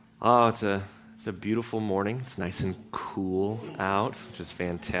Oh, it's a beautiful morning. It's nice and cool out, which is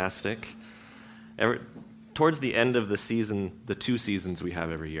fantastic. Towards the end of the season, the two seasons we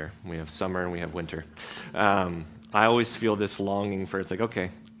have every year, we have summer and we have winter. I always feel this longing for, it's like, okay,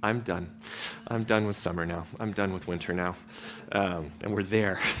 I'm done. I'm done with summer now. I'm done with winter now. And we're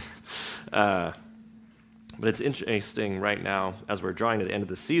there. But it's interesting right now, as we're drawing to the end of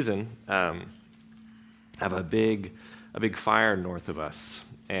the season, have a big fire north of us.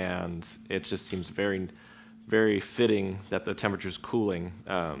 And it just seems very, very fitting that the temperature's cooling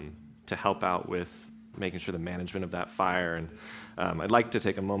to help out with making sure the management of that fire. And I'd like to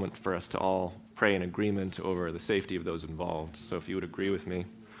take a moment for us to all pray in agreement over the safety of those involved. So if you would agree with me.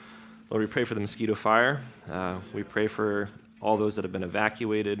 Lord, we pray for the mosquito fire. We pray for all those that have been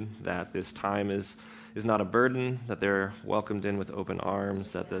evacuated, that this time is not a burden, that they're welcomed in with open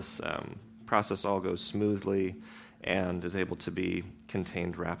arms, that this process all goes smoothly and is able to be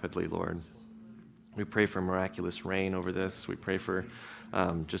contained rapidly, Lord. We pray for miraculous rain over this. We pray for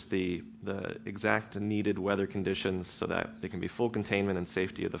just the exact needed weather conditions so that there can be full containment and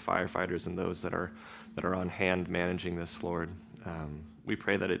safety of the firefighters and those that are on hand managing this, Lord. We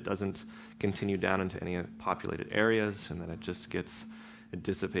pray that it doesn't continue down into any populated areas and that it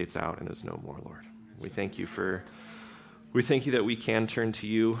dissipates out and is no more, Lord. We thank you that we can turn to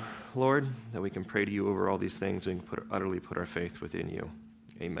you, Lord, that we can pray to you over all these things, and we can utterly put our faith within you.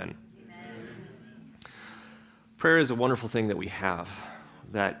 Amen. Prayer is a wonderful thing that we have,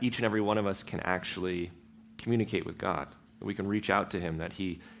 that each and every one of us can actually communicate with God, that we can reach out to him, that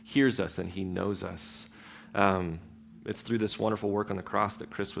he hears us and he knows us. It's through this wonderful work on the cross that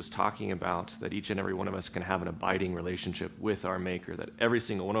Chris was talking about, that each and every one of us can have an abiding relationship with our Maker, that every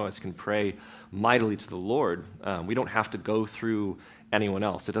single one of us can pray mightily to the Lord. We don't have to go through anyone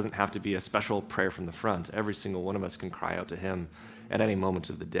else. It doesn't have to be a special prayer from the front. Every single one of us can cry out to him at any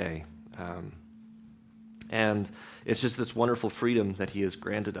moment of the day. And it's just this wonderful freedom that he has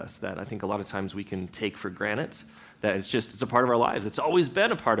granted us that I think a lot of times we can take for granted, that it's a part of our lives. It's always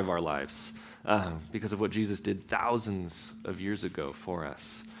been a part of our lives. Because of what Jesus did thousands of years ago for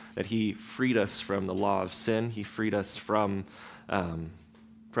us, that he freed us from the law of sin, he freed us from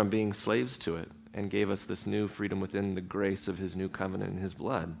being slaves to it, and gave us this new freedom within the grace of his new covenant in his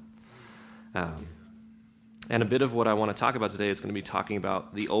blood. And a bit of what I want to talk about today is going to be talking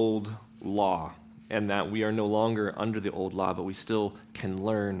about the old law, and that we are no longer under the old law, but we still can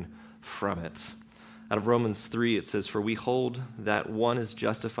learn from it. Out of Romans 3, it says, "For we hold that one is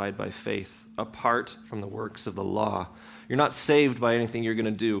justified by faith apart from the works of the law." You're not saved by anything you're going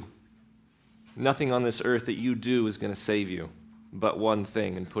to do. Nothing on this earth that you do is going to save you, but one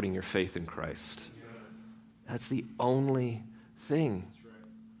thing, in putting your faith in Christ. That's the only thing.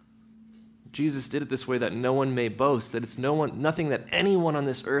 Jesus did it this way that no one may boast, that it's nothing that anyone on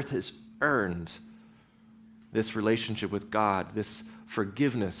this earth has earned. This relationship with God, this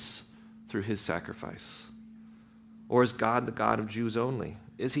forgiveness through his sacrifice. Or is God the God of Jews only?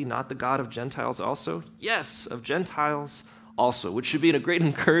 Is he not the God of Gentiles also? Yes, of Gentiles also, which should be a great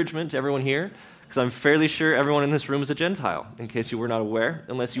encouragement to everyone here, because I'm fairly sure everyone in this room is a Gentile, in case you were not aware.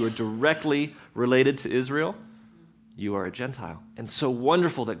 Unless you are directly related to Israel, you are a Gentile. And so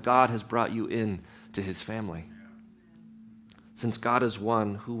wonderful that God has brought you in to his family. Since God is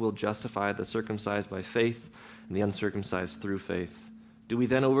one, who will justify the circumcised by faith and the uncircumcised through faith? Do we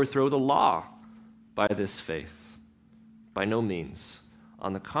then overthrow the law by this faith? By no means.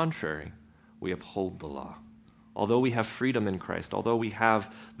 On the contrary, we uphold the law. Although we have freedom in Christ, although we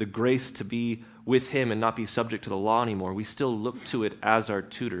have the grace to be with him and not be subject to the law anymore, we still look to it as our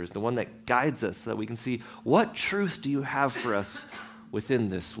tutors, the one that guides us so that we can see, what truth do you have for us within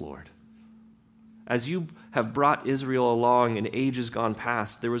this, Lord? As you have brought Israel along in ages gone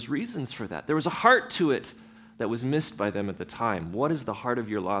past, there was reasons for that. There was a heart to it that was missed by them at the time. What is the heart of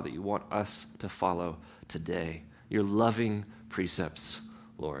your law that you want us to follow today? Your loving precepts,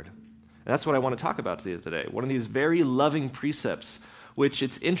 Lord. And that's what I want to talk about today. One of these very loving precepts, which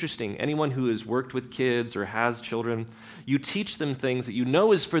it's interesting, anyone who has worked with kids or has children, you teach them things that you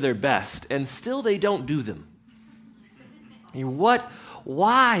know is for their best, and still they don't do them. What?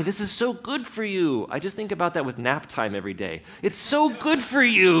 Why? This is so good for you. I just think about that with nap time every day. It's so good for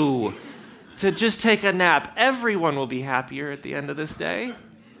you to just take a nap. Everyone will be happier at the end of this day.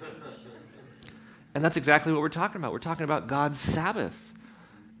 And that's exactly what we're talking about. We're talking about God's Sabbath,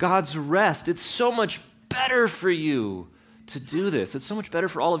 God's rest. It's so much better for you to do this. It's so much better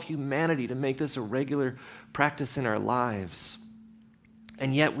for all of humanity to make this a regular practice in our lives.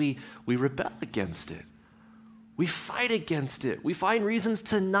 And yet we rebel against it. We fight against it. We find reasons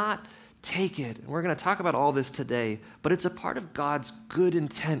to not take it. And we're going to talk about all this today, but it's a part of God's good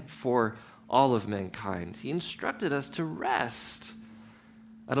intent for all of mankind. He instructed us to rest.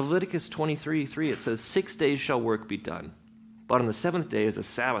 At Leviticus 23:3, it says, 6 days shall work be done, but on the seventh day is a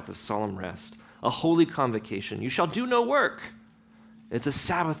Sabbath of solemn rest, a holy convocation. You shall do no work. It's a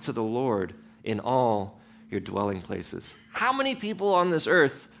Sabbath to the Lord in all your dwelling places. How many people on this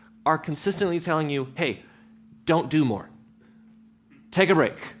earth are consistently telling you, hey, don't do more. Take a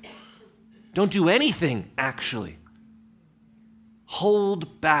break. Don't do anything, actually.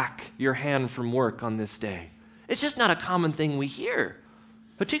 Hold back your hand from work on this day. It's just not a common thing we hear.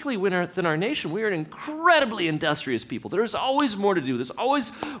 Particularly within our nation, we are an incredibly industrious people. There's always more to do. There's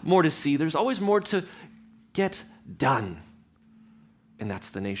always more to see. There's always more to get done. And that's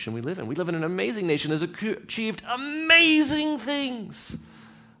the nation we live in. We live in an amazing nation that has achieved amazing things.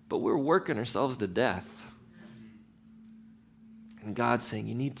 But we're working ourselves to death. And God's saying,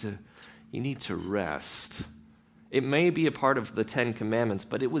 you need to rest. It may be a part of the Ten Commandments,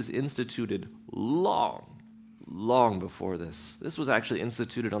 but it was instituted long before this. This was actually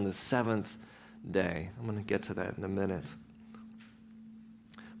instituted on the seventh day. I'm going to get to that in a minute.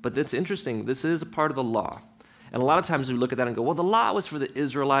 But it's interesting. This is a part of the law. And a lot of times we look at that and go, well, the law was for the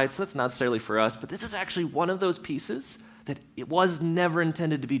Israelites. That's not necessarily for us. But this is actually one of those pieces that it was never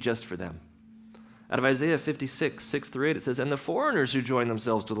intended to be just for them. Out of Isaiah 56, 6-8, it says, and the foreigners who join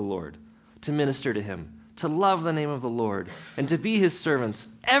themselves to the Lord, to minister to him, to love the name of the Lord, and to be his servants,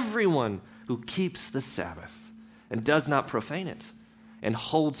 everyone who keeps the Sabbath and does not profane it, and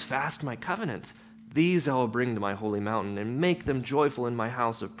holds fast my covenant, these I will bring to my holy mountain and make them joyful in my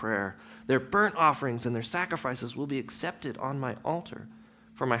house of prayer. Their burnt offerings and their sacrifices will be accepted on my altar,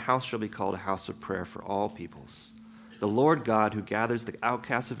 for my house shall be called a house of prayer for all peoples. The Lord God who gathers the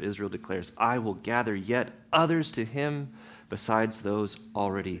outcasts of Israel declares, I will gather yet others to him besides those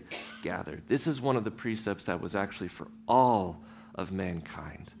already gathered. This is one of the precepts that was actually for all of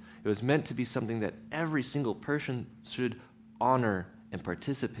mankind. It was meant to be something that every single person should honor and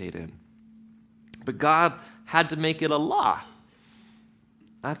participate in. But God had to make it a law.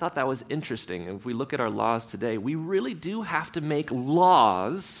 I thought that was interesting. If we look at our laws today, we really do have to make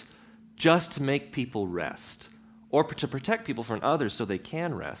laws just to make people rest, or to protect people from others so they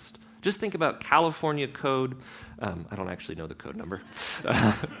can rest. Just think about California code. I don't actually know the code number.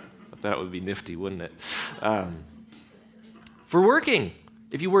 That would be nifty, wouldn't it? For working,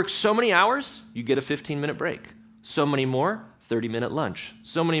 if you work so many hours, you get a 15-minute break. So many more, 30-minute lunch.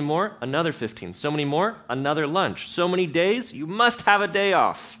 So many more, another 15. So many more, another lunch. So many days, you must have a day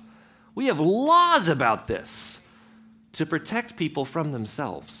off. We have laws about this to protect people from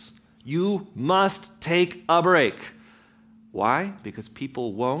themselves. You must take a break. Why? Because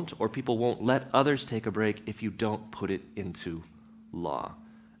people won't let others take a break if you don't put it into law.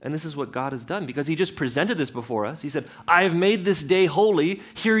 And this is what God has done, because he just presented this before us. He said, I have made this day holy.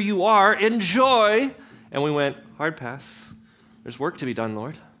 Here you are. Enjoy. And we went, hard pass. There's work to be done,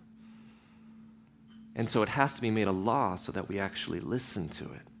 Lord. And so it has to be made a law so that we actually listen to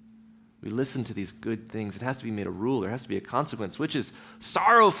it. We listen to these good things. It has to be made a rule. There has to be a consequence, which is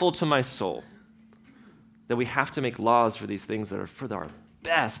sorrowful to my soul, that we have to make laws for these things that are for our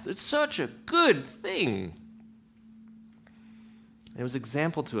best. It's such a good thing. It was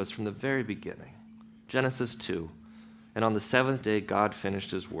example to us from the very beginning. Genesis 2. And on the seventh day, God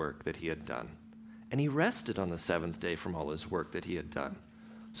finished his work that he had done. And he rested on the seventh day from all his work that he had done.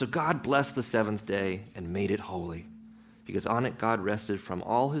 So God blessed the seventh day and made it holy, because on it God rested from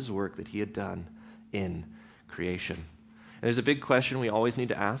all his work that he had done in creation. And there's a big question we always need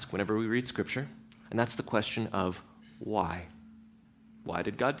to ask whenever we read Scripture, and that's the question of why. Why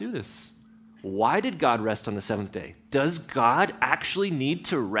did God do this? Why did God rest on the seventh day? Does God actually need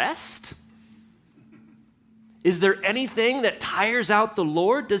to rest? Is there anything that tires out the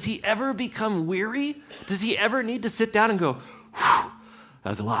Lord? Does he ever become weary? Does he ever need to sit down and go, whew, that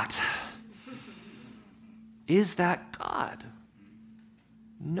was a lot? Is that God?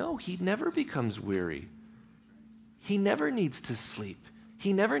 No, he never becomes weary. He never needs to sleep.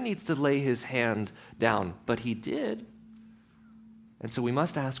 He never needs to lay his hand down, but he did. And so we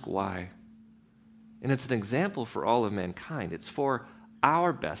must ask why. And it's an example for all of mankind. It's for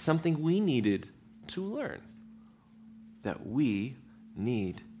our best, something we needed to learn, that we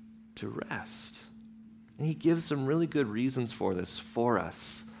need to rest. And he gives some really good reasons for this for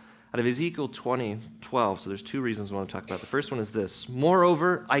us. Out of Ezekiel 20:12, so there's two reasons I want to talk about. The first one is this: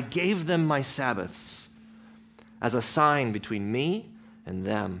 moreover, I gave them my Sabbaths as a sign between me and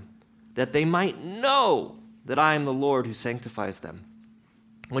them, that they might know that I am the Lord who sanctifies them.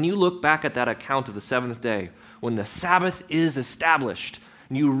 When you look back at that account of the seventh day, when the Sabbath is established,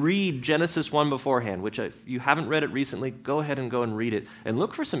 and you read Genesis 1 beforehand, which if you haven't read it recently, go ahead and go and read it, and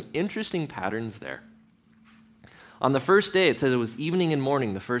look for some interesting patterns there. On the first day, it says it was evening and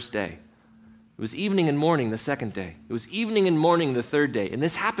morning the first day. It was evening and morning the second day. It was evening and morning the third day. And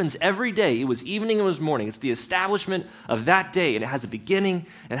this happens every day. It was evening and it was morning. It's the establishment of that day, and it has a beginning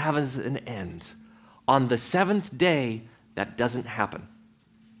and it has an end. On the seventh day, that doesn't happen.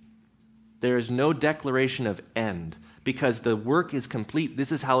 There is no declaration of end because the work is complete.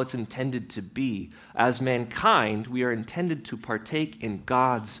 This is how it's intended to be. As mankind, we are intended to partake in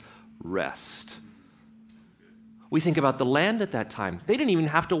God's rest. We think about the land at that time. They didn't even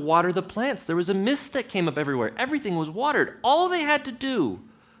have to water the plants. There was a mist that came up everywhere. Everything was watered. All they had to do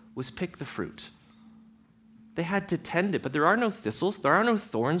was pick the fruit. They had to tend it, but there are no thistles, there are no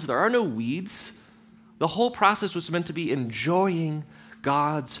thorns, there are no weeds. The whole process was meant to be enjoying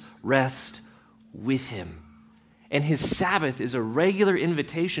God's rest with Him. And His Sabbath is a regular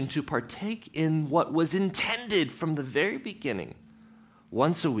invitation to partake in what was intended from the very beginning,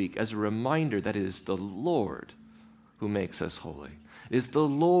 once a week, as a reminder that it is the Lord who makes us holy. It is the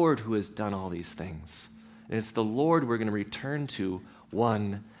Lord who has done all these things. And it's the Lord we're going to return to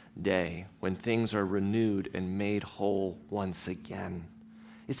one day when things are renewed and made whole once again.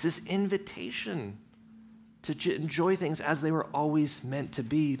 It's this invitation to enjoy things as they were always meant to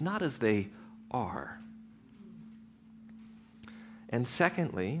be, not as they are. And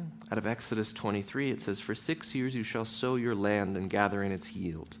secondly, out of Exodus 23, it says, "For 6 years you shall sow your land and gather in its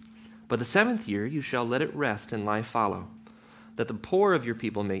yield. But the 7th year you shall let it rest and lie fallow, that the poor of your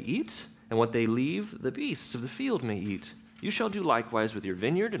people may eat, and what they leave the beasts of the field may eat. You shall do likewise with your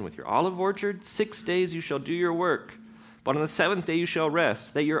vineyard and with your olive orchard. 6 days you shall do your work. But on the 7th day you shall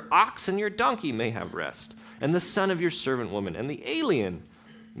rest, that your ox and your donkey may have rest, and the son of your servant woman and the alien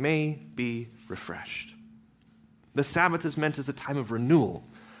may be refreshed." The Sabbath is meant as a time of renewal.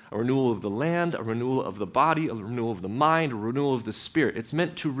 A renewal of the land, a renewal of the body, a renewal of the mind, a renewal of the spirit. It's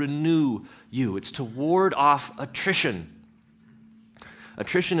meant to renew you. It's to ward off attrition.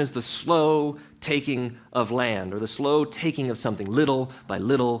 Attrition is the slow taking of land, or the slow taking of something, little by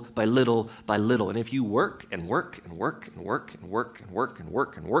little by little by little. And if you work and work and work and work and work and work and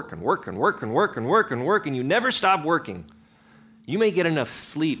work and work and work and work and work and work and work and you never stop working, you may get enough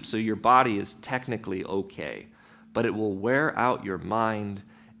sleep so your body is technically okay, but it will wear out your mind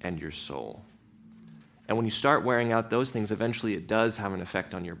and your soul. And when you start wearing out those things, eventually it does have an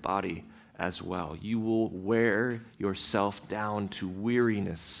effect on your body as well. You will wear yourself down to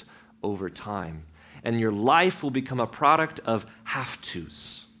weariness over time. And your life will become a product of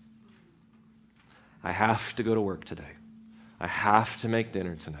have-tos. I have to go to work today. I have to make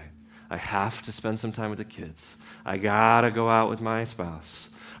dinner tonight. I have to spend some time with the kids. I gotta go out with my spouse.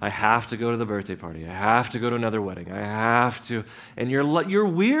 I have to go to the birthday party. I have to go to another wedding. I have to. And you're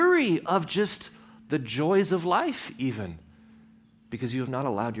weary of just the joys of life even, because you have not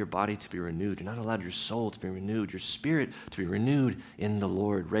allowed your body to be renewed. You're not allowed your soul to be renewed, your spirit to be renewed in the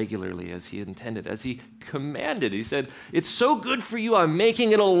Lord regularly as He intended, as He commanded. He said, "It's so good for you, I'm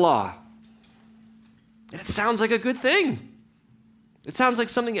making it a law." And it sounds like a good thing. It sounds like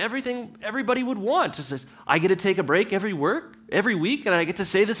something everybody would want. Just, I get to take a break every week, and I get to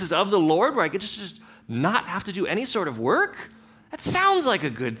say this is of the Lord, where I get to just not have to do any sort of work. That sounds like a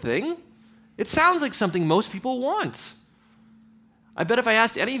good thing. It sounds like something most people want. I bet if I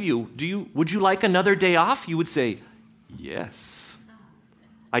asked any of you, would you like another day off? You would say, yes.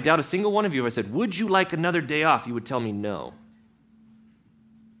 I doubt a single one of you, if I said, would you like another day off? You would tell me no.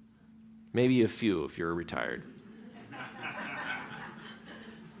 Maybe a few if you're retired.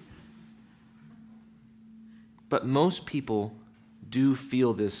 But most people do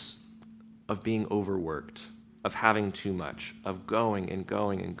feel this of being overworked, of having too much, of going and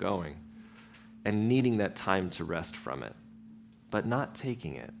going and going, and needing that time to rest from it, but not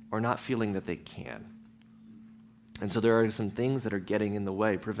taking it or not feeling that they can. And so there are some things that are getting in the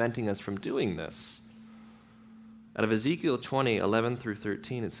way, preventing us from doing this. Out of Ezekiel 20, 11 through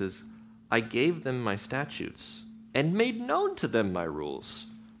 13, it says, "I gave them my statutes and made known to them my rules,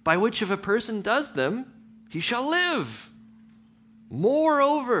 by which if a person does them, he shall live.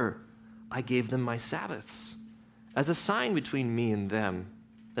 Moreover, I gave them my Sabbaths as a sign between me and them,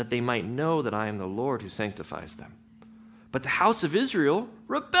 that they might know that I am the Lord who sanctifies them. But the house of Israel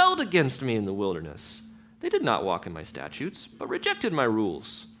rebelled against me in the wilderness. They did not walk in my statutes, but rejected my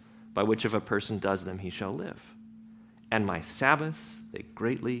rules, by which if a person does them, he shall live. And my Sabbaths they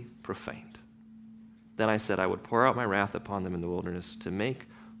greatly profaned. Then I said I would pour out my wrath upon them in the wilderness to make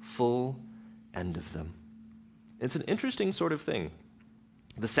full end of them." It's an interesting sort of thing.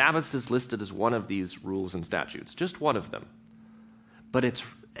 The Sabbath is listed as one of these rules and statutes, just one of them. But it's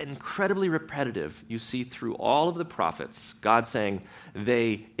incredibly repetitive. You see through all of the prophets, God saying,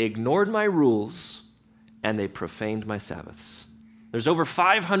 they ignored my rules and they profaned my Sabbaths. There's over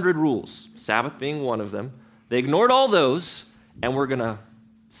 500 rules, Sabbath being one of them. They ignored all those, and we're going to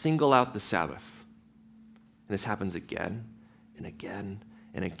single out the Sabbath. And this happens again and again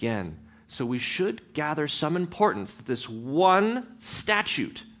and again. So we should gather some importance that this one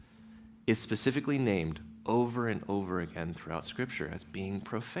statute is specifically named over and over again throughout Scripture as being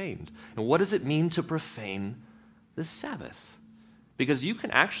profaned. And what does it mean to profane the Sabbath? Because you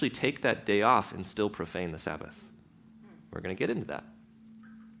can actually take that day off and still profane the Sabbath. We're going to get into that.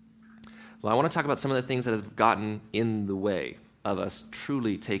 Well, I want to talk about some of the things that have gotten in the way of us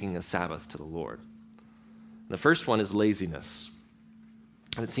truly taking a Sabbath to the Lord. The first one is laziness.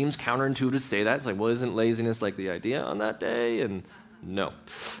 And it seems counterintuitive to say that. It's like, well, isn't laziness like the idea on that day? And no,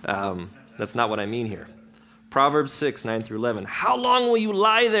 that's not what I mean here. Proverbs 6, 9 through 11. How long will you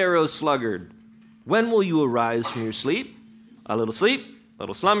lie there, O sluggard? When will you arise from your sleep? A little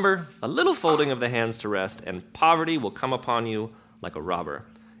slumber, a little folding of the hands to rest, and poverty will come upon you like a robber,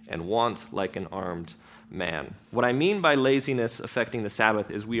 and want like an armed man. What I mean by laziness affecting the Sabbath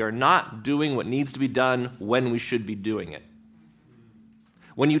is we are not doing what needs to be done when we should be doing it.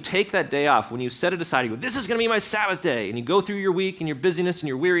 When you take that day off, when you set it aside, you go, this is going to be my Sabbath day, and you go through your week and your busyness and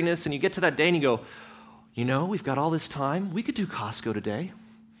your weariness, and you get to that day and you go, you know, we've got all this time. We could do Costco today.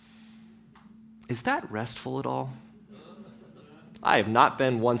 Is that restful at all? I have not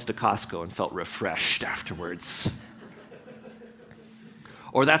been once to Costco and felt refreshed afterwards.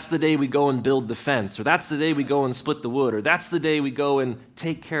 Or that's the day we go and build the fence, or that's the day we go and split the wood, or that's the day we go and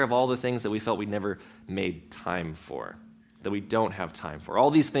take care of all the things that we felt we never made time for, that we don't have time for. All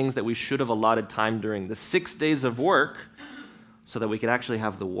these things that we should have allotted time during the 6 days of work so that we could actually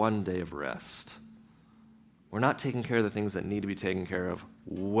have the one day of rest. We're not taking care of the things that need to be taken care of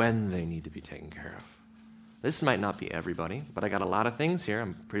when they need to be taken care of. This might not be everybody, but I got a lot of things here.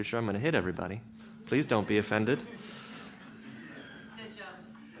 I'm pretty sure I'm going to hit everybody. Please don't be offended. Good job.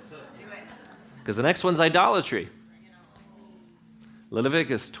 Do it. Because the next one's idolatry.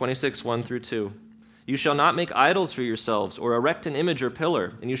 Leviticus 26, 1 through 2. You shall not make idols for yourselves or erect an image or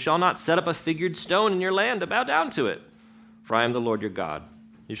pillar, and you shall not set up a figured stone in your land to bow down to it. For I am the Lord your God.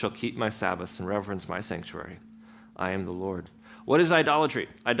 You shall keep my Sabbaths and reverence my sanctuary. I am the Lord. What is idolatry?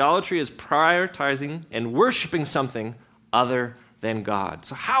 Idolatry is prioritizing and worshiping something other than God.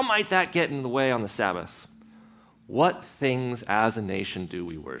 So how might that get in the way on the Sabbath? What things as a nation do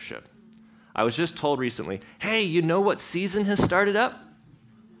we worship? I was just told recently, hey, you know what season has started up?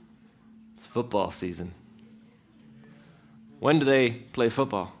 It's football season. When do they play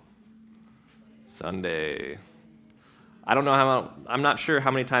football? Sunday. I don't know I'm not sure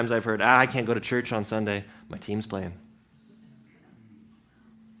how many times I've heard, I can't go to church on Sunday. My team's playing.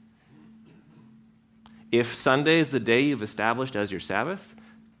 If Sunday is the day you've established as your Sabbath,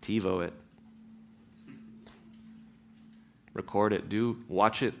 TiVo it. Record it.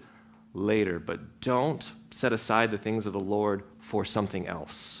 Watch it later. But don't set aside the things of the Lord for something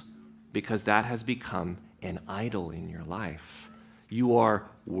else, because that has become an idol in your life. You are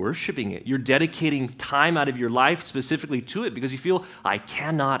worshiping it. You're dedicating time out of your life specifically to it because you feel, I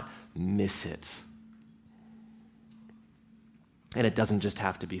cannot miss it. And it doesn't just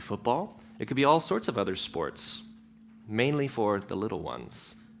have to be football. It could be all sorts of other sports, mainly for the little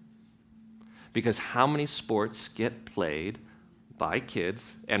ones. Because how many sports get played by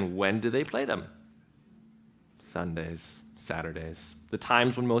kids, and when do they play them? Sundays, Saturdays, the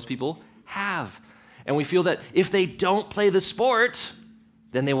times when most people have. And we feel that if they don't play the sport,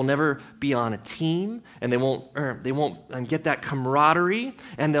 then they will never be on a team, and they won't get that camaraderie,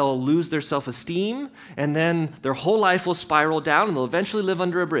 and they'll lose their self-esteem, and then their whole life will spiral down, and they'll eventually live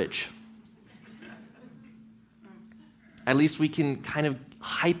under a bridge. At least we can kind of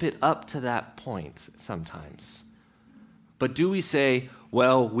hype it up to that point sometimes. But do we say,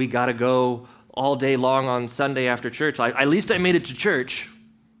 well, we got to go all day long on Sunday after church? At least I made it to church,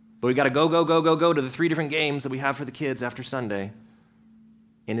 but we got to go to the 3 different games that we have for the kids after Sunday.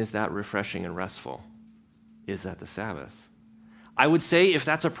 And is that refreshing and restful? Is that the Sabbath? I would say if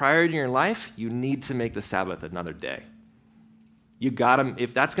that's a priority in your life, you need to make the Sabbath another day.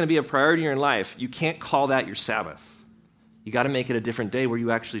 If that's going to be a priority in your life, you can't call that your Sabbath. You got to make it a different day where you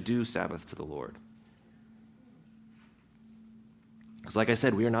actually do Sabbath to the Lord. Because like I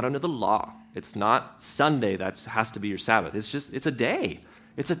said, we are not under the law. It's not Sunday that has to be your Sabbath. It's a day.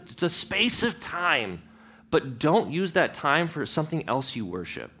 It's a space of time. But don't use that time for something else you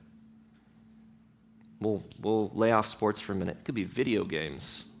worship. We'll lay off sports for a minute. It could be video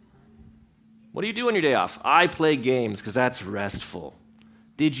games. What do you do on your day off? I play games because that's restful.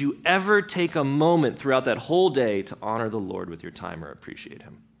 Did you ever take a moment throughout that whole day to honor the Lord with your time or appreciate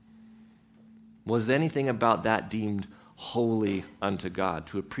him? Was anything about that deemed holy unto God,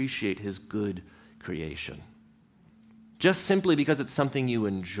 to appreciate his good creation? Just simply because it's something you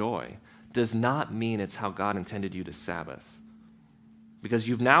enjoy does not mean it's how God intended you to Sabbath. Because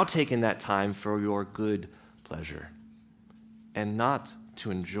you've now taken that time for your good pleasure and not to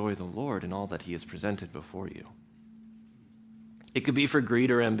enjoy the Lord and all that he has presented before you. It could be for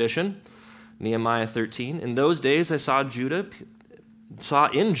greed or ambition. Nehemiah 13, in those days I saw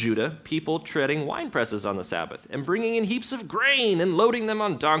in Judah people treading wine presses on the Sabbath and bringing in heaps of grain and loading them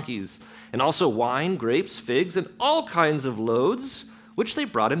on donkeys, and also wine, grapes, figs, and all kinds of loads, which they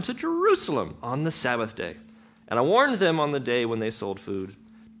brought into Jerusalem on the Sabbath day. And I warned them on the day when they sold food.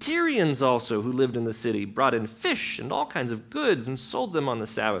 Tyrians also, who lived in the city, brought in fish and all kinds of goods and sold them on the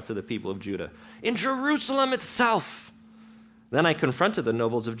Sabbath to the people of Judah, in Jerusalem itself. Then I confronted the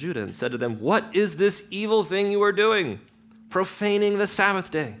nobles of Judah and said to them, what is this evil thing you are doing, profaning the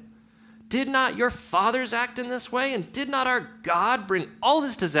Sabbath day? Did not your fathers act in this way? And did not our God bring all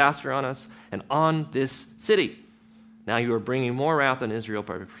this disaster on us and on this city? Now you are bringing more wrath on Israel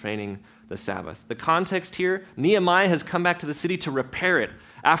by profaning the Sabbath. The context here, Nehemiah has come back to the city to repair it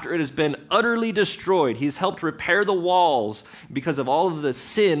after it has been utterly destroyed. He's helped repair the walls because of all of the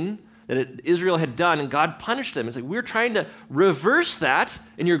sin that Israel had done, and God punished them. It's like, we're trying to reverse that,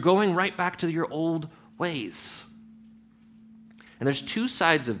 and you're going right back to your old ways. And there's two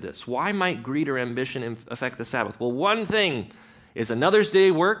sides of this. Why might greed or ambition affect the Sabbath? Well, one thing is another's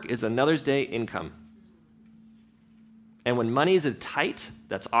day work is another's day income. And when money is tight,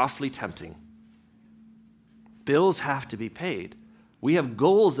 that's awfully tempting. Bills have to be paid. We have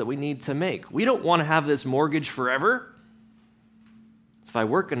goals that we need to make. We don't want to have this mortgage forever. If I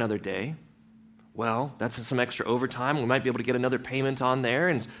work another day, well, that's some extra overtime. We might be able to get another payment on there,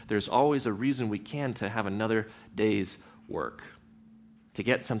 and there's always a reason we can to have another day's work, to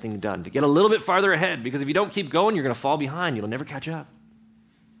get something done, to get a little bit farther ahead, because if you don't keep going, you're going to fall behind. You'll never catch up.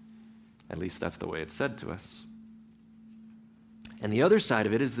 At least that's the way it's said to us. And the other side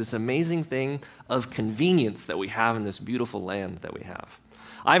of it is this amazing thing of convenience that we have in this beautiful land that we have.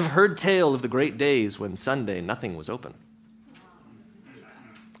 I've heard tale of the great days when Sunday nothing was open.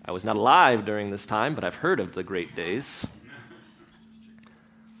 I was not alive during this time, but I've heard of the great days.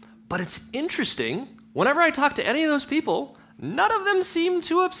 But it's interesting, whenever I talk to any of those people, none of them seem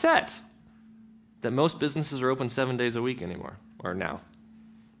too upset that most businesses are open 7 days a week anymore, or now.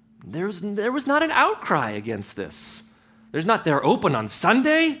 There was not an outcry against this. They're open on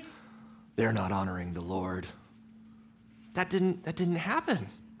Sunday, they're not honoring the Lord. That didn't happen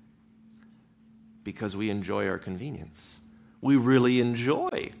because we enjoy our convenience. We really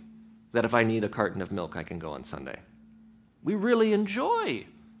enjoy that if I need a carton of milk, I can go on Sunday. We really enjoy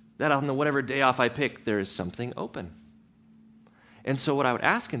that on the whatever day off I pick, there is something open. And so what I would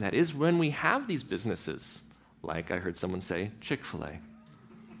ask in that is when we have these businesses, like I heard someone say, Chick-fil-A,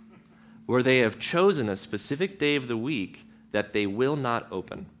 where they have chosen a specific day of the week that they will not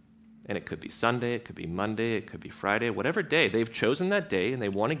open. And it could be Sunday, it could be Monday, it could be Friday, whatever day. They've chosen that day, and they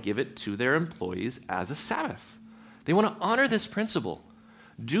want to give it to their employees as a Sabbath. They want to honor this principle.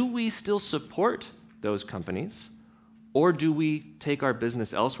 Do we still support those companies, or do we take our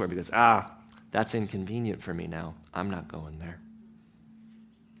business elsewhere because, that's inconvenient for me now. I'm not going there.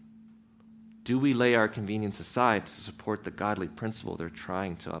 Do we lay our convenience aside to support the godly principle they're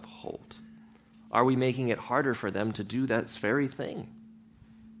trying to uphold? Are we making it harder for them to do that very thing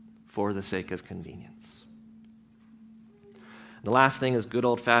for the sake of convenience? The last thing is good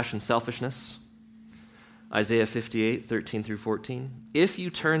old-fashioned selfishness. Isaiah 58, 13 through 14. If you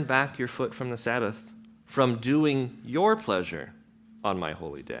turn back your foot from the Sabbath, from doing your pleasure on my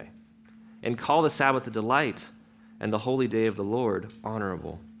holy day, and call the Sabbath a delight and the holy day of the Lord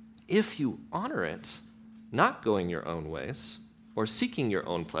honorable, if you honor it, not going your own ways, or seeking your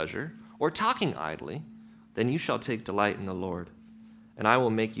own pleasure, or talking idly, then you shall take delight in the Lord, and I will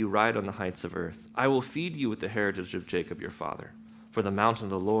make you ride on the heights of earth. I will feed you with the heritage of Jacob your father, for the mountain of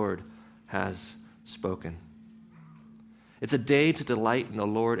the Lord has spoken. It's a day to delight in the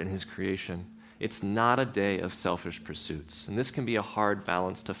Lord and his creation. It's not a day of selfish pursuits. And this can be a hard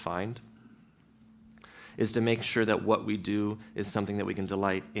balance to find, is to make sure that what we do is something that we can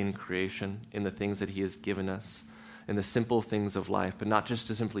delight in creation, in the things that he has given us, in the simple things of life, but not just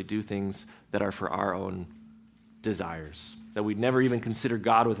to simply do things that are for our own desires, that we never even consider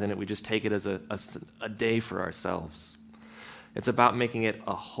God within it. We just take it as a day for ourselves. It's about making it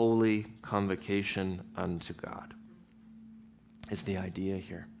a holy convocation unto God, is the idea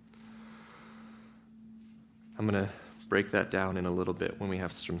here. I'm going to break that down in a little bit when we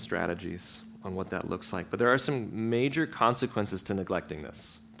have some strategies on what that looks like. But there are some major consequences to neglecting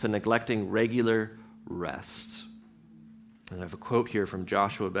this, to neglecting regular rest. And I have a quote here from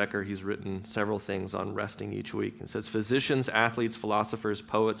Joshua Becker. He's written several things on resting each week. It says, physicians, athletes, philosophers,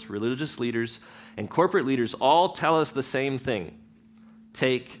 poets, religious leaders, and corporate leaders all tell us the same thing.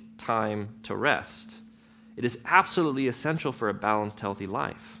 Take time to rest. It is absolutely essential for a balanced, healthy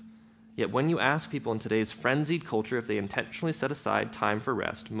life. Yet when you ask people in today's frenzied culture if they intentionally set aside time for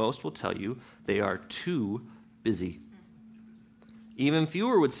rest, most will tell you they are too busy. Even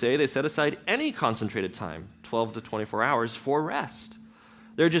fewer would say they set aside any concentrated time, 12 to 24 hours, for rest.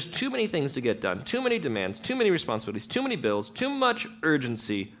 There are just too many things to get done, too many demands, too many responsibilities, too many bills, too much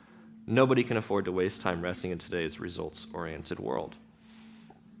urgency. Nobody can afford to waste time resting in today's results-oriented world.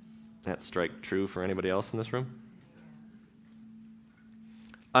 That strike true for anybody else in this room?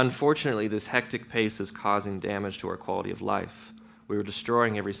 Unfortunately, this hectic pace is causing damage to our quality of life. We are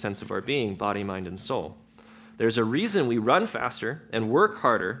destroying every sense of our being, body, mind, and soul. There's a reason we run faster and work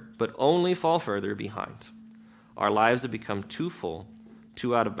harder, but only fall further behind. Our lives have become too full,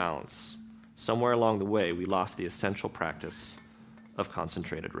 too out of balance. Somewhere along the way, we lost the essential practice of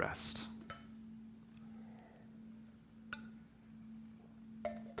concentrated rest.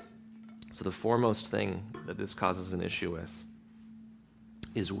 So the foremost thing that this causes an issue with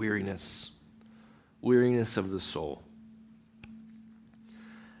is weariness of the soul.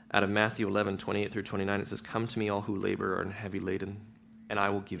 Out of Matthew 11, 28 through 29, it says, come to me, all who labor and are heavy laden, and I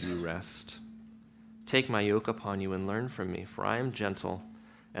will give you rest. Take my yoke upon you and learn from me, for I am gentle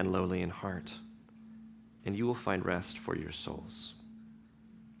and lowly in heart, and you will find rest for your souls.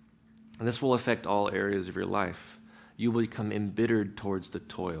 And this will affect all areas of your life. You will become embittered towards the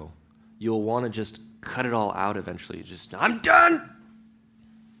toil. You'll want to just cut it all out eventually. I'm done!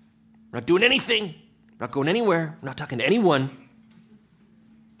 I'm not doing anything. I'm not going anywhere. I'm not talking to anyone.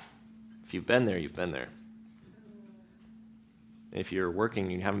 If you've been there, you've been there. If you're working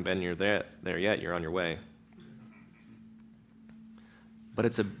and you haven't been there yet, you're on your way. But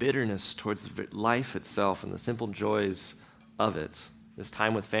it's a bitterness towards life itself and the simple joys of it. This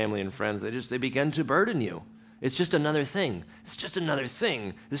time with family and friends, they begin to burden you. It's just another thing. It's just another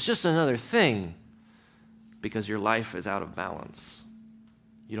thing. It's just another thing. Because your life is out of balance.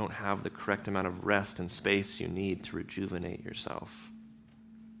 You don't have the correct amount of rest and space you need to rejuvenate yourself.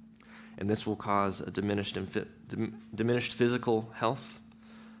 And this will cause a diminished physical health,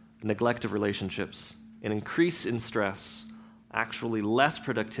 neglect of relationships, an increase in stress, actually less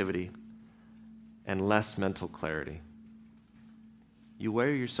productivity, and less mental clarity. You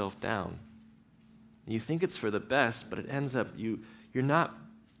wear yourself down. You think it's for the best, but it ends up you're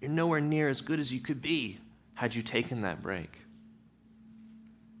nowhere near as good as you could be had you taken that break.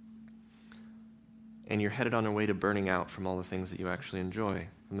 And you're headed on your way to burning out from all the things that you actually enjoy,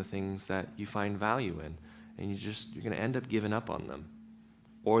 from the things that you find value in, and you're going to end up giving up on them.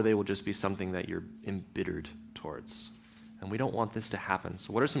 Or they will just be something that you're embittered towards. And we don't want this to happen.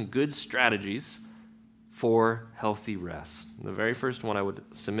 So what are some good strategies for healthy rest? And the very first one I would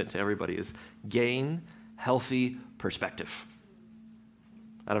submit to everybody is gain healthy perspective.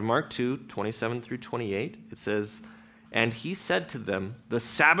 Out of Mark 2, 27 through 28, it says, and he said to them, the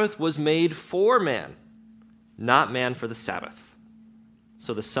Sabbath was made for man, not man for the Sabbath.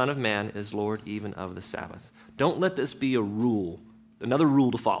 So the Son of Man is Lord even of the Sabbath. Don't let this be a rule, another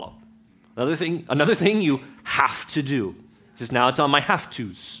rule to follow. Another thing you have to do. Just now it's on my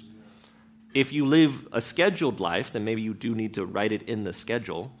have-tos. If you live a scheduled life, then maybe you do need to write it in the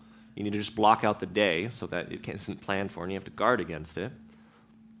schedule. You need to just block out the day so that it isn't planned for and you have to guard against it.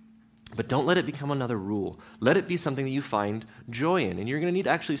 But don't let it become another rule. Let it be something that you find joy in. And you're going to need to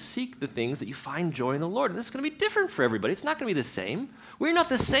actually seek the things that you find joy in the Lord. And this is going to be different for everybody. It's not going to be the same. We're not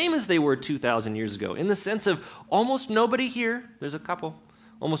the same as they were 2,000 years ago in the sense of almost nobody here, there's a couple,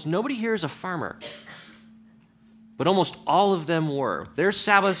 almost nobody here is a farmer. But almost all of them were. Their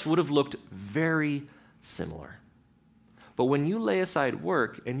Sabbaths would have looked very similar. But when you lay aside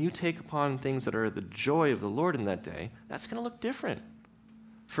work and you take upon things that are the joy of the Lord in that day, that's going to look different.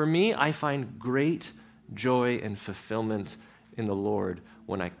 For me, I find great joy and fulfillment in the Lord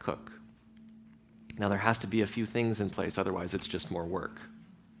when I cook. Now, there has to be a few things in place, otherwise it's just more work.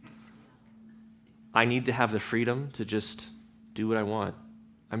 I need to have the freedom to just do what I want.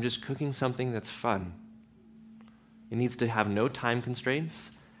 I'm just cooking something that's fun. It needs to have no time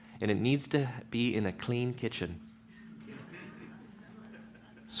constraints, and it needs to be in a clean kitchen.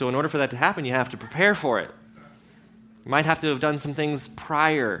 So in order for that to happen, you have to prepare for it. You might have to have done some things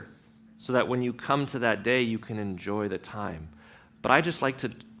prior so that when you come to that day, you can enjoy the time. But I just like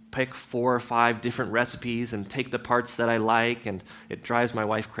to pick 4 or 5 different recipes and take the parts that I like, and it drives my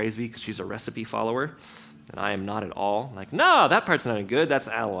wife crazy because she's a recipe follower, and I am not at all. Like, no, that part's not any good. I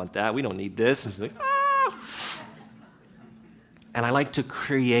don't want that. We don't need this. And she's like, ah. And I like to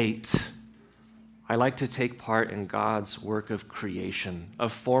create. I like to take part in God's work of creation,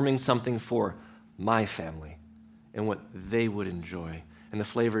 of forming something for my family and what they would enjoy and the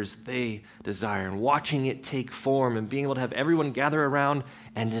flavors they desire, and watching it take form and being able to have everyone gather around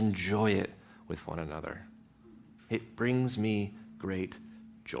and enjoy it with one another. It brings me great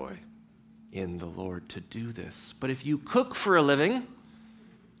joy in the Lord to do this. But if you cook for a living,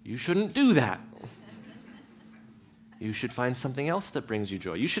 you shouldn't do that. You should find something else that brings you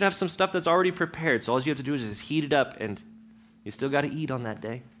joy. You should have some stuff that's already prepared, so all you have to do is just heat it up, and you still got to eat on that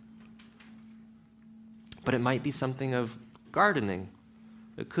day. But it might be something of gardening.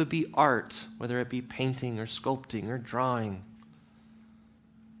 It could be art, whether it be painting or sculpting or drawing.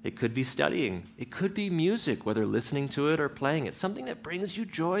 It could be studying. It could be music, whether listening to it or playing it. Something that brings you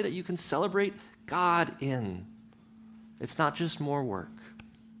joy that you can celebrate God in. It's not just more work.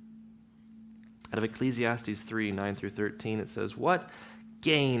 Out of Ecclesiastes 3, 9 through 13, it says, "What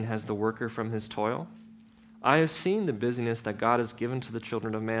gain has the worker from his toil? I have seen the busyness that God has given to the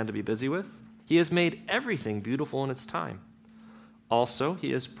children of man to be busy with. He has made everything beautiful in its time. Also,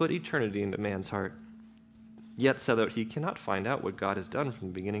 he has put eternity into man's heart, yet so that he cannot find out what God has done from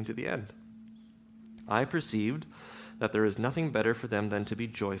the beginning to the end. I perceived that there is nothing better for them than to be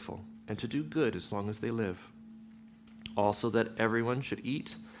joyful and to do good as long as they live. Also that everyone should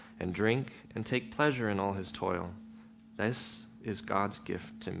eat and drink and take pleasure in all his toil. This is God's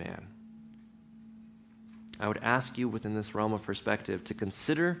gift to man." I would ask you within this realm of perspective to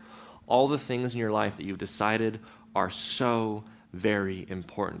consider all the things in your life that you've decided are so very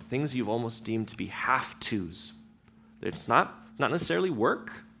important, things you've almost deemed to be have-tos. It's not necessarily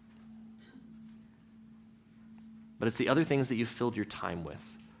work, but it's the other things that you've filled your time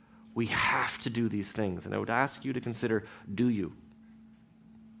with. We have to do these things, and I would ask you to consider, do you?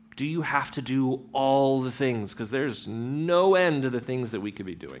 Do you have to do all the things? Because there's no end to the things that we could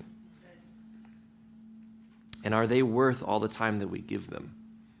be doing. And are they worth all the time that we give them?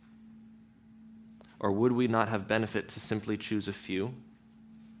 Or would we not have benefit to simply choose a few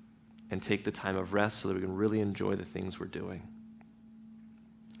and take the time of rest so that we can really enjoy the things we're doing?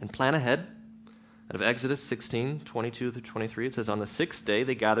 And plan ahead. Out of Exodus 16, 22 through 23, it says, "On the 6th day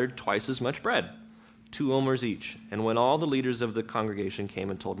they gathered twice as much bread, 2 omers each. And when all the leaders of the congregation came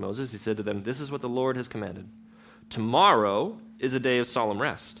and told Moses, he said to them, 'This is what the Lord has commanded. Tomorrow is a day of solemn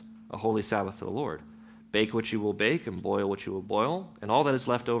rest, a holy Sabbath to the Lord. Bake what you will bake and boil what you will boil, and all that is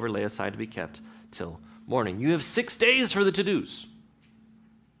left over lay aside to be kept till morning.' You have 6 days for the to-dos."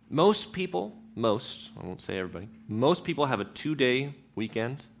 Most people, I won't say everybody, most people have a 2-day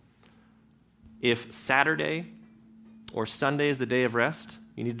weekend. If Saturday or Sunday is the day of rest,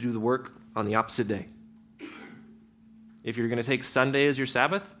 you need to do the work on the opposite day. If you're going to take Sunday as your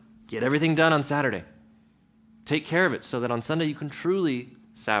Sabbath, get everything done on Saturday. Take care of it so that on Sunday you can truly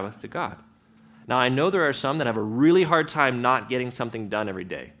Sabbath to God. Now, I know there are some that have a really hard time not getting something done every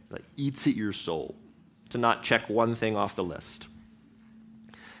day. Like, eats at your soul to not check one thing off the list.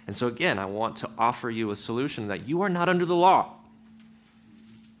 And so again, I want to offer you a solution that you are not under the law.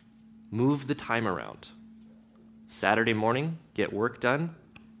 Move the time around. Saturday morning, get work done,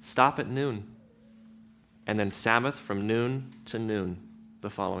 stop at noon, and then Sabbath from noon to noon the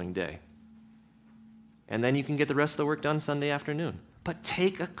following day. And then you can get the rest of the work done Sunday afternoon. But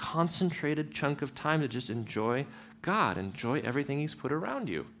take a concentrated chunk of time to just enjoy God, enjoy everything he's put around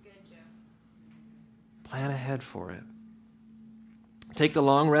you. Good, Joe. Plan ahead for it. Take the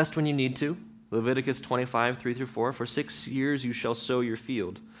long rest when you need to. Leviticus 25, 3 through 4, "For 6 years you shall sow your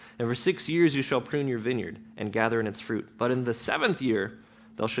field, and for 6 years you shall prune your vineyard and gather in its fruit. But in the 7th year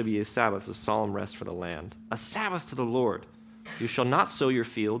there shall be a Sabbath, a solemn rest for the land, a Sabbath to the Lord. You shall not sow your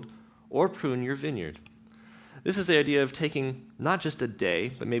field or prune your vineyard." This is the idea of taking not just a day,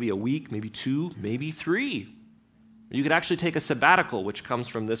 but maybe a week, maybe 2, maybe 3. You could actually take a sabbatical, which comes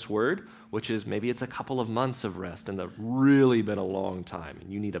from this word, which is maybe it's a couple of months of rest, and that's really been a long time,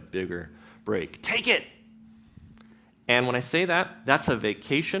 and you need a bigger break. Take it! And when I say that, that's a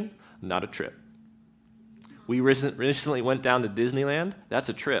vacation, not a trip. We recently went down to Disneyland. That's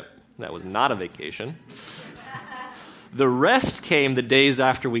a trip. That was not a vacation. The rest came the days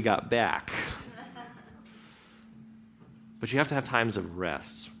after we got back. But you have to have times of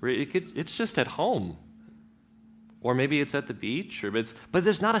rest. It's just at home. Or maybe it's at the beach. But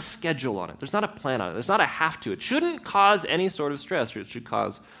there's not a schedule on it. There's not a plan on it. There's not a have to. It shouldn't cause any sort of stress, or it should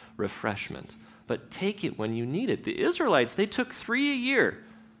cause refreshment. But take it when you need it. The Israelites, they took 3 a year.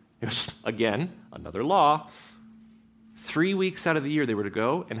 It was, again, another law. 3 weeks out of the year, they were to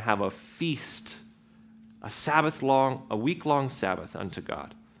go and have a feast, a week-long Sabbath unto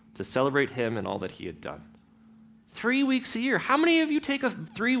God, to celebrate him and all that he had done. 3 weeks a year. How many of you take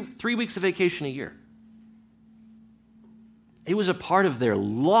three weeks of vacation a year? It was a part of their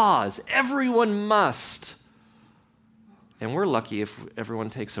laws. Everyone must. And we're lucky if everyone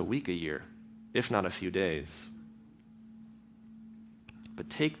takes a week a year, if not a few days. But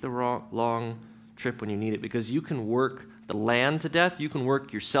take the long trip when you need it, because you can work the land to death, you can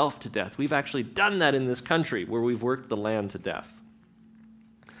work yourself to death. We've actually done that in this country, where we've worked the land to death.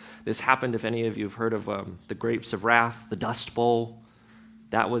 This happened, if any of you have heard of the Grapes of Wrath, the Dust Bowl.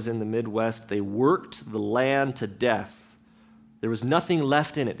 That was in the Midwest. They worked the land to death. There was nothing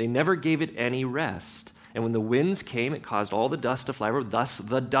left in it. They never gave it any rest. And when the winds came, it caused all the dust to fly over, thus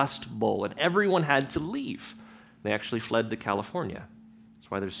the Dust Bowl. And everyone had to leave. They actually fled to California. That's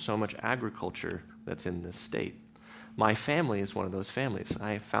why there's so much agriculture that's in this state. My family is one of those families.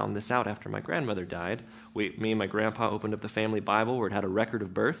 I found this out after my grandmother died. Me and my grandpa opened up the family Bible where it had a record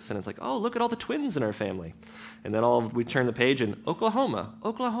of births, and it's like, oh, look at all the twins in our family. And then we turn the page and Oklahoma,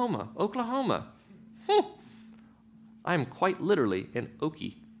 Oklahoma, Oklahoma. I'm quite literally an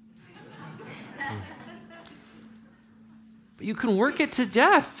Okie. But you can work it to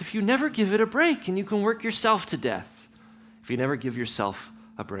death if you never give it a break, and you can work yourself to death if you never give yourself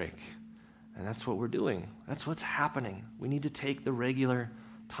a break. And that's what we're doing. That's what's happening. We need to take the regular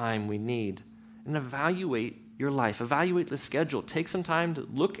time we need and evaluate your life. Evaluate the schedule. Take some time to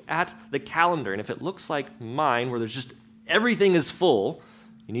look at the calendar. And if it looks like mine, where there's just everything is full,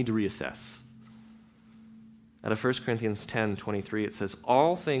 you need to reassess. Out of 1 Corinthians 10:23, it says,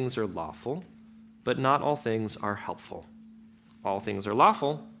 all things are lawful, but not all things are helpful. All things are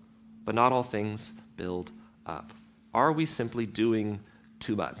lawful, but not all things build up. Are we simply doing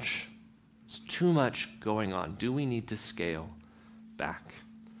too much? There's too much going on. Do we need to scale back?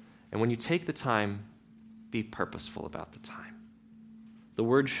 And when you take the time, be purposeful about the time. The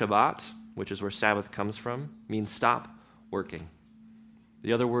word Shabbat, which is where Sabbath comes from, means stop working.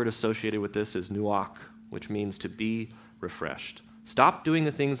 The other word associated with this is nuach, which means to be refreshed. Stop doing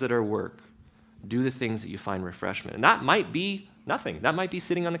the things that are work. Do the things that you find refreshment. And that might be nothing. That might be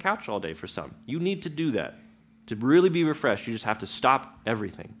sitting on the couch all day for some. You need to do that. To really be refreshed, you just have to stop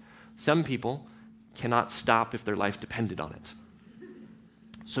everything. Some people cannot stop if their life depended on it.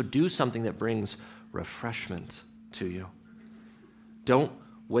 So do something that brings refreshment to you. Don't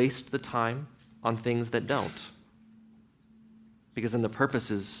waste the time on things that don't, because then the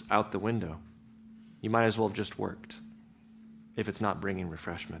purpose is out the window. You might as well have just worked if it's not bringing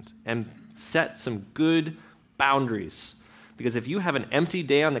refreshment. And set some good boundaries, because if you have an empty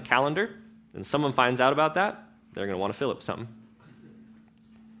day on the calendar and someone finds out about that, they're going to want to fill it with something.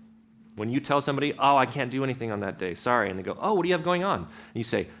 When you tell somebody, oh, I can't do anything on that day, sorry, and they go, oh, what do you have going on? And you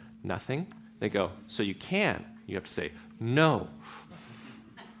say, nothing. They go, so you can. You have to say, no.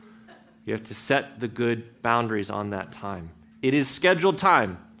 You have to set the good boundaries on that time. It is scheduled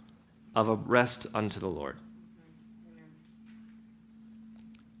time of a rest unto the Lord.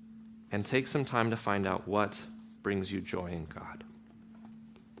 And take some time to find out what brings you joy in God.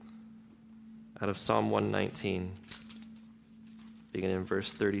 Out of Psalm 119, beginning in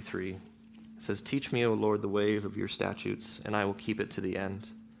verse 33, it says, teach me, O Lord, the ways of your statutes, and I will keep it to the end.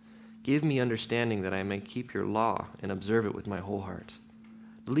 Give me understanding that I may keep your law and observe it with my whole heart.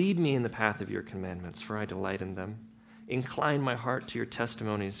 Lead me in the path of your commandments, for I delight in them. Incline my heart to your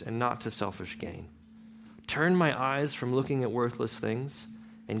testimonies and not to selfish gain. Turn my eyes from looking at worthless things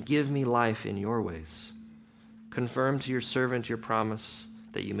and give me life in your ways. Confirm to your servant your promise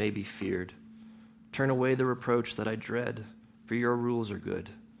that you may be feared. Turn away the reproach that I dread, for your rules are good.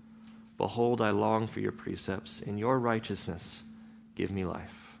 Behold, I long for your precepts. In your righteousness, give me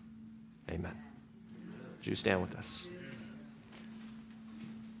life. Amen. Would you stand with us?